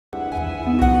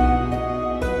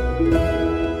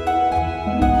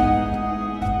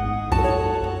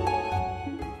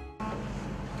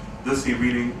Literacy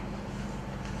meeting.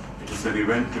 It is an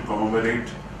event to commemorate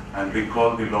and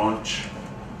recall the launch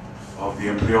of the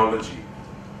embryology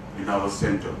in our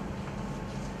center.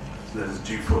 That is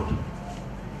gfert.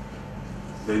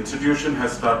 The institution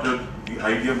has started the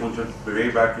idea way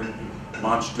back in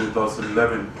March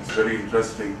 2011. It's very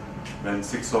interesting when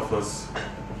 6 of us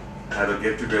had a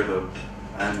get-together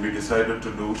and we decided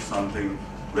to do something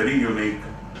very unique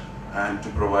and to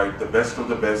provide the best of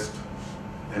the best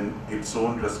in its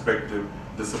own respective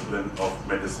discipline of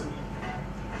medicine.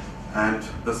 And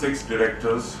the 6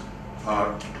 directors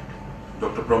are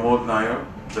Dr. Pramod Nair,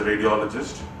 the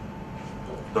radiologist,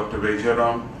 Dr.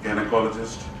 Vijayram,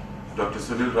 gynecologist, Dr.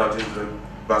 Sunil Rajendran,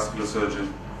 vascular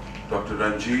surgeon, Dr.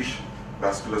 Ranjish,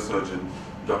 vascular surgeon,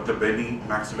 Dr. Benny,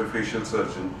 maxillofacial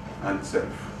surgeon, and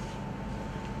self.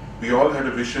 We all had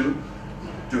a vision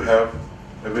to have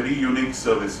a very unique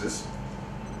services,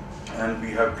 and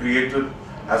we have created,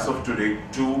 as of today,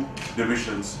 2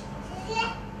 divisions,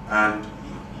 and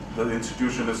the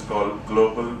institution is called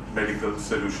Global Medical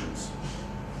Solutions.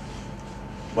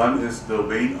 One is the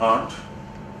vein art,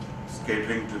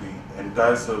 catering to the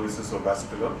entire services of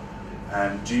vascular,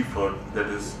 and gfert, that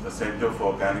is a center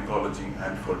for gynecology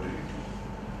and fertility.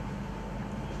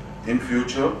 In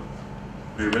future,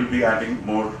 we will be adding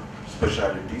more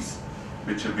specialties,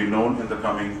 which will be known in the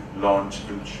coming launch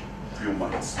in few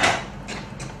months.